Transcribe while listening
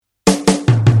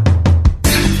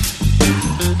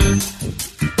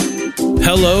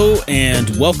Hello and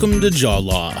welcome to Jaw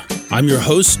Law. I'm your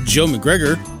host, Joe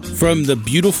McGregor, from the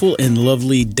beautiful and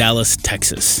lovely Dallas,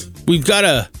 Texas. We've got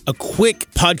a quick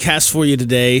podcast for you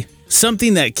today,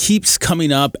 something that keeps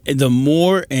coming up the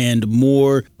more and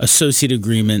more associate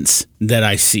agreements that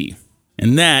I see,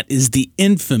 and that is the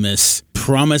infamous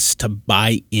promise to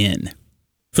buy in.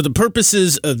 For the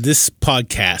purposes of this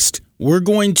podcast, we're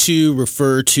going to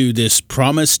refer to this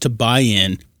promise to buy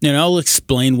in, and I'll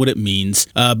explain what it means,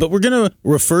 but we're going to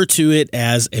refer to it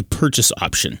as a purchase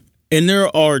option. And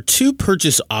there are two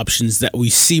purchase options that we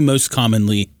see most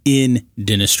commonly in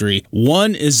dentistry.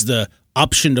 One is the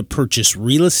option to purchase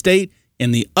real estate,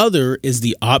 and the other is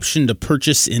the option to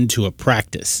purchase into a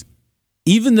practice.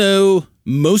 Even though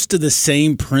most of the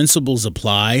same principles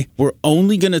apply, we're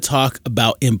only going to talk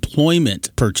about employment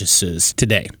purchases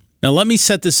today. Now, let me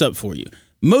set this up for you.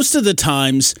 Most of the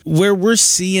times where we're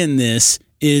seeing this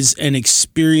is an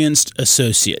experienced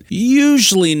associate.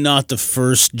 Usually not the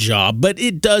first job, but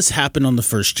it does happen on the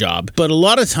first job. But a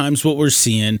lot of times what we're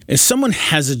seeing is someone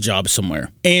has a job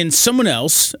somewhere and someone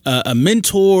else, a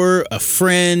mentor, a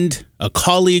friend, a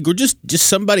colleague, or just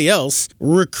somebody else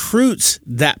recruits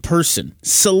that person,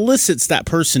 solicits that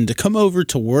person to come over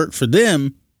to work for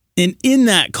them. And in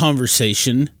that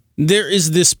conversation, there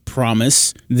is this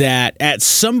promise that at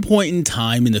some point in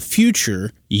time in the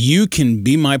future, you can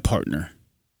be my partner.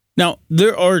 Now,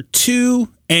 there are two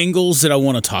angles that I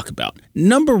want to talk about.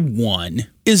 Number one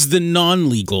is the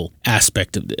non-legal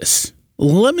aspect of this.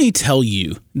 Let me tell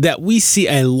you that we see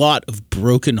a lot of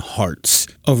broken hearts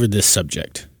over this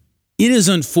subject. It is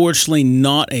unfortunately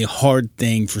not a hard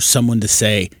thing for someone to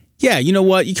say, yeah, you know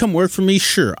what, you come work for me,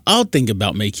 sure, I'll think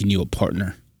about making you a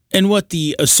partner. And what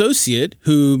the associate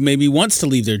who maybe wants to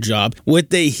leave their job,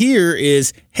 what they hear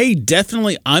is, hey,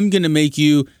 definitely I'm going to make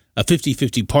you a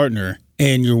 50-50 partner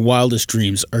and your wildest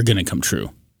dreams are going to come true.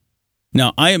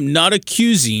 Now, I am not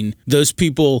accusing those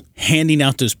people handing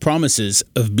out those promises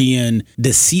of being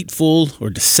deceitful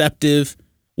or deceptive.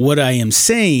 What I am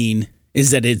saying is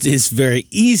that it is very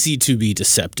easy to be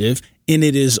deceptive, and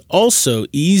it is also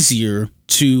easier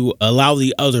to allow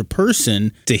the other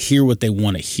person to hear what they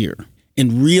want to hear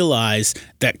and realize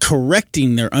that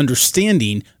correcting their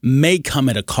understanding may come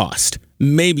at a cost.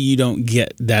 Maybe you don't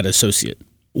get that associate.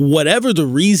 Whatever the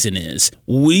reason is,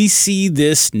 we see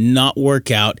this not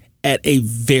work out at a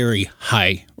very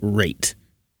high rate.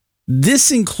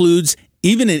 This includes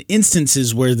even in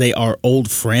instances where they are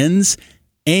old friends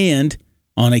and,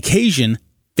 on occasion,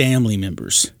 family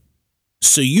members.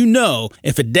 So you know,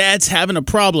 if a dad's having a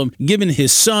problem giving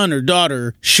his son or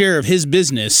daughter share of his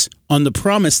business on the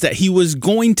promise that he was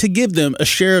going to give them a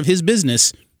share of his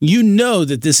business, you know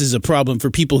that this is a problem for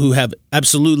people who have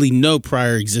absolutely no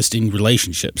prior existing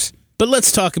relationships. But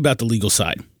let's talk about the legal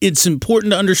side. It's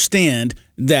important to understand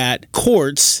that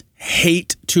courts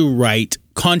hate to write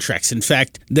contracts. In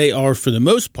fact, they are, for the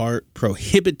most part,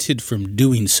 prohibited from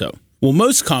doing so. Well,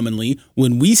 most commonly,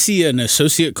 when we see an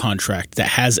associate contract that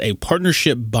has a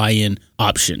partnership buy-in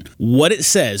option, what it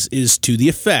says is to the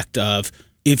effect of,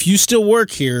 if you still work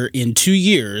here in 2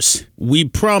 years, we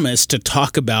promise to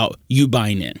talk about you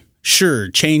buying in.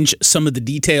 Sure, change some of the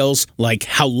details like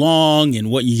how long and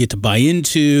what you get to buy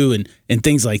into and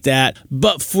things like that.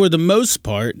 But for the most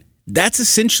part, that's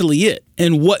essentially it.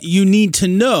 And what you need to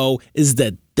know is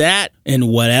that in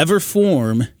whatever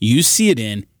form you see it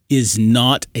in is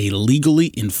not a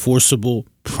legally enforceable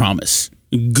promise.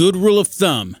 Good rule of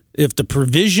thumb. If the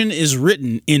provision is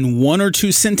written in 1 or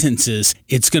 2 sentences,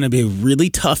 it's going to be really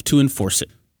tough to enforce it.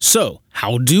 So,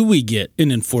 how do we get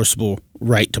an enforceable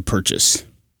right to purchase?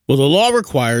 Well, the law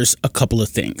requires a couple of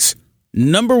things.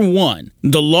 Number one,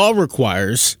 the law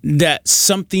requires that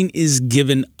something is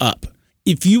given up.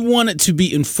 If you want it to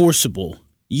be enforceable,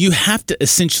 you have to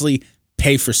essentially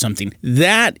pay for something.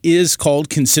 That is called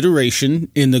consideration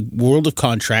in the world of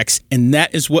contracts, and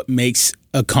that is what makes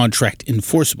a contract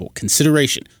enforceable.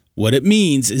 Consideration. What it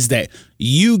means is that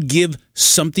you give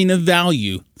something of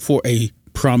value for a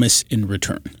promise in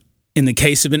return. In the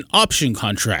case of an option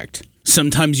contract,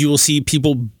 sometimes you will see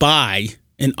people buy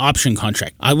an option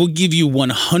contract. I will give you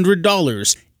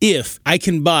 $100 if I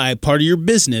can buy part of your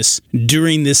business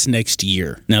during this next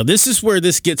year. Now, this is where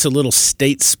this gets a little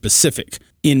state specific.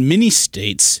 In many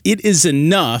states, it is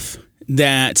enough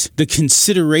that the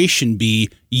consideration be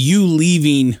you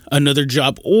leaving another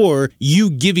job or you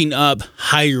giving up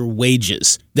higher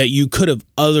wages that you could have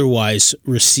otherwise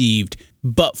received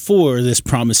but for this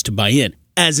promise to buy in.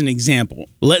 As an example,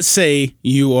 let's say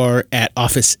you are at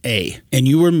Office A and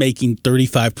you are making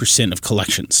 35% of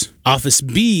collections. Office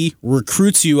B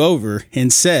recruits you over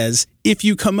and says, if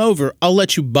you come over, I'll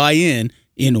let you buy in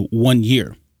 1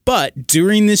 year. But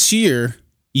during this year,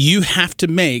 you have to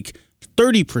make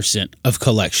 30% of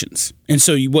collections. And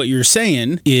so what you're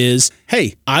saying is,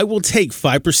 hey, I will take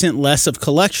 5% less of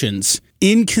collections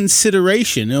in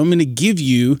consideration. And I'm going to give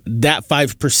you that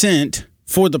 5%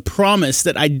 for the promise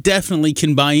that I definitely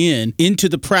can buy into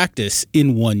the practice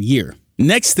in 1 year.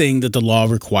 Next thing that the law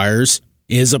requires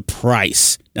is a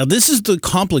price. Now, this is the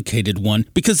complicated one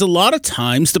because a lot of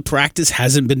times the practice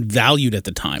hasn't been valued at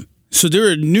the time. So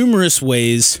there are numerous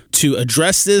ways to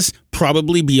address this,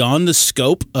 probably beyond the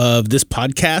scope of this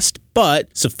podcast,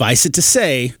 but suffice it to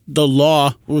say, the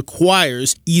law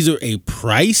requires either a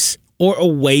price or a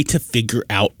way to figure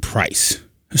out price.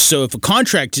 So if a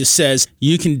contract just says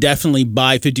you can definitely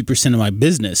buy 50% of my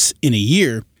business in a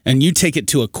year, and you take it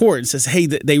to a court and says, hey,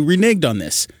 they reneged on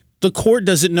this, the court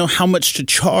doesn't know how much to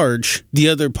charge the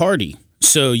other party.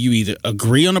 So you either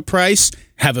agree on a price,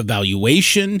 have a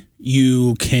valuation,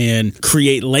 you can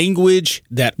create language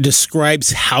that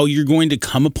describes how you're going to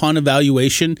come upon a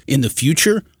valuation in the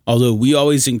future, although we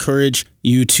always encourage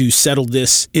you to settle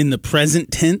this in the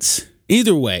present tense.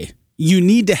 Either way, you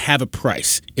need to have a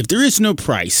price. If there is no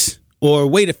price or a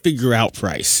way to figure out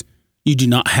price, you do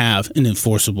not have an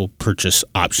enforceable purchase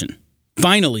option.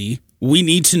 Finally, we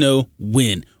need to know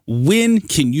when. When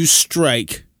can you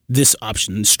strike this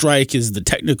option? Strike is the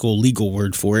technical legal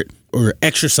word for it, or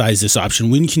exercise this option.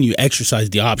 When can you exercise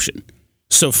the option?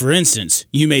 So for instance,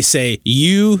 you may say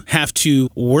you have to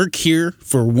work here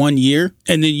for 1 year,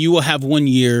 and then you will have 1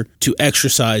 year to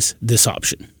exercise this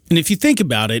option. And if you think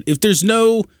about it, if there's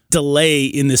no delay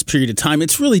in this period of time,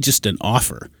 it's really just an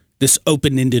offer, this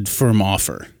open-ended firm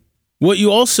offer. What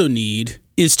you also need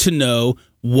is to know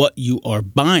what you are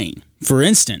buying. For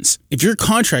instance, if your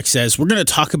contract says we're going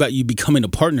to talk about you becoming a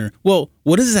partner, well,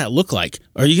 what does that look like?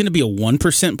 Are you going to be a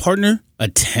 1% partner, a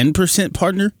 10%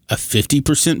 partner, a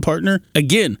 50% partner?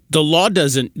 Again, the law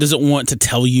doesn't want to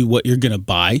tell you what you're going to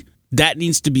buy. That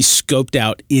needs to be scoped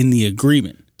out in the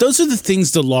agreement. Those are the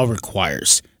things the law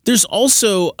requires. There's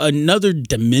also another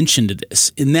dimension to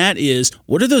this, and that is,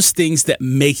 what are those things that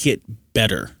make it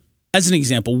better? As an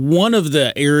example, one of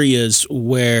the areas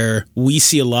where we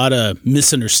see a lot of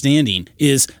misunderstanding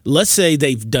is, let's say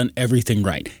they've done everything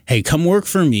right. Hey, come work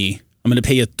for me. I'm going to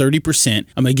pay you 30%.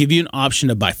 I'm going to give you an option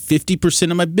to buy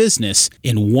 50% of my business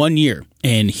in 1 year.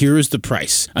 And here is the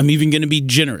price. I'm even going to be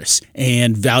generous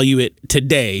and value it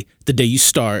today, the day you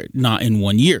start, not in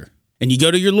 1 year. And you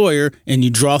go to your lawyer and you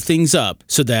draw things up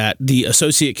so that the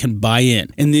associate can buy in.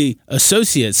 And the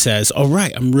associate says, all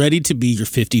right, I'm ready to be your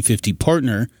 50-50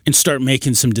 partner and start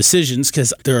making some decisions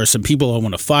because there are some people I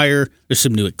want to fire. There's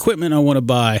some new equipment I want to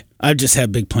buy. I just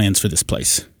have big plans for this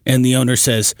place. And the owner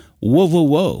says,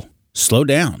 whoa, slow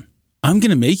down. I'm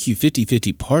going to make you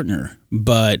 50-50 partner,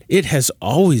 but it has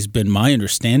always been my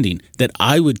understanding that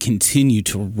I would continue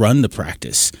to run the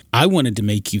practice. I wanted to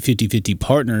make you 50-50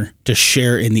 partner to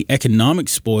share in the economic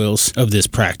spoils of this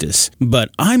practice, but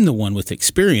I'm the one with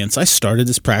experience. I started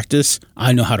this practice.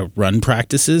 I know how to run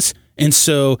practices. And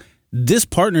so this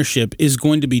partnership is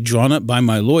going to be drawn up by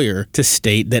my lawyer to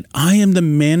state that I am the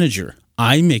manager.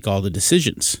 I make all the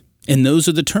decisions. And those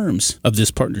are the terms of this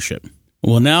partnership.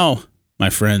 Well, now, my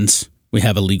friends, we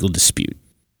have a legal dispute.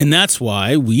 And that's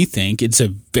why we think it's a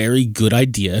very good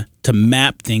idea to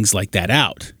map things like that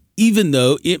out. Even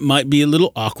though it might be a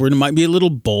little awkward, it might be a little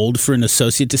bold for an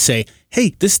associate to say,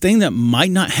 hey, this thing that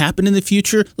might not happen in the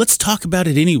future, let's talk about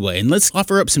it anyway, and let's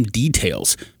offer up some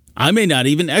details. I may not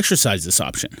even exercise this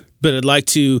option, but I'd like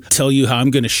to tell you how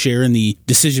I'm going to share in the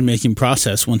decision-making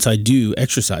process once I do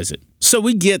exercise it. So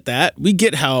we get that. We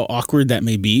get how awkward that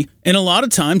may be. And a lot of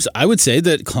times I would say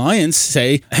that clients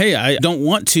say, hey, I don't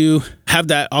want to have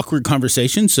that awkward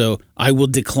conversation, so I will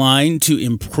decline to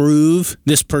improve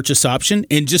this purchase option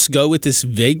and just go with this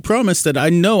vague promise that I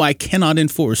know I cannot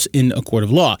enforce in a court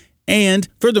of law. And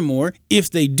furthermore,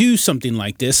 if they do something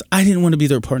like this, I didn't want to be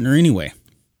their partner anyway.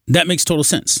 That makes total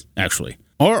sense, actually.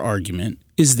 Our argument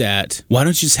is that why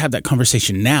don't you just have that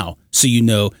conversation now so you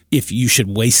know if you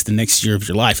should waste the next year of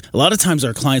your life? A lot of times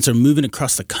our clients are moving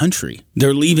across the country.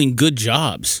 They're leaving good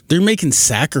jobs. They're making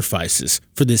sacrifices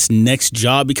for this next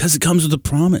job because it comes with a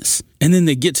promise. And then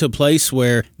they get to a place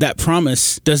where that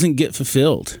promise doesn't get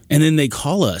fulfilled. And then they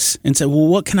call us and say, well,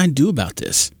 what can I do about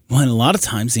this? Well, and a lot of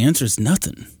times the answer is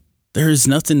nothing. There is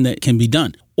nothing that can be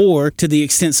done. Or to the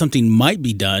extent something might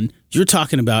be done, you're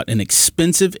talking about an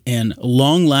expensive and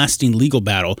long-lasting legal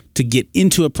battle to get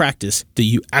into a practice that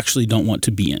you actually don't want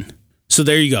to be in. So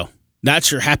there you go.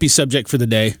 That's your happy subject for the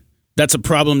day. That's a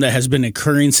problem that has been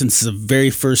occurring since the very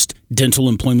first dental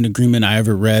employment agreement I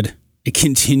ever read. It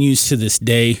continues to this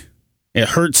day. It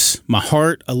hurts my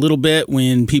heart a little bit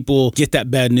when people get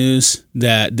that bad news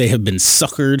that they have been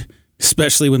suckered,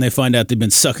 especially when they find out they've been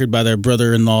suckered by their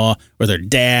brother-in-law or their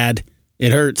dad.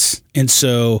 It hurts. And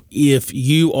so if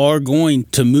you are going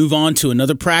to move on to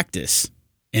another practice,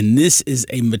 and this is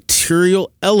a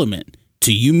material element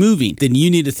to you moving, then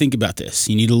you need to think about this.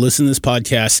 You need to listen to this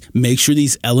podcast, make sure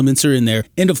these elements are in there,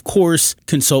 and of course,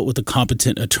 consult with a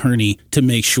competent attorney to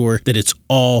make sure that it's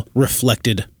all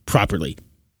reflected properly.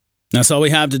 That's all we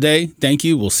have today. Thank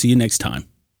you. We'll see you next time.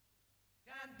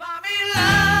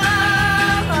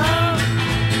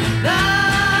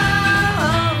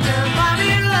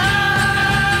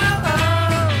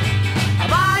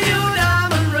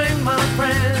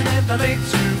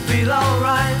 Makes you feel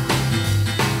alright.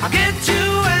 I'll get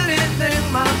you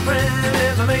anything, my friend,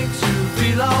 if it makes you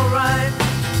feel alright.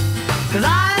 'Cause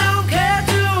I don't care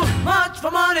too much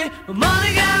for money, but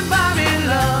money can buy me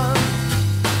love.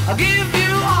 I'll give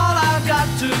you all I've got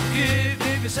to give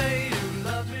if you say you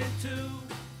love me too.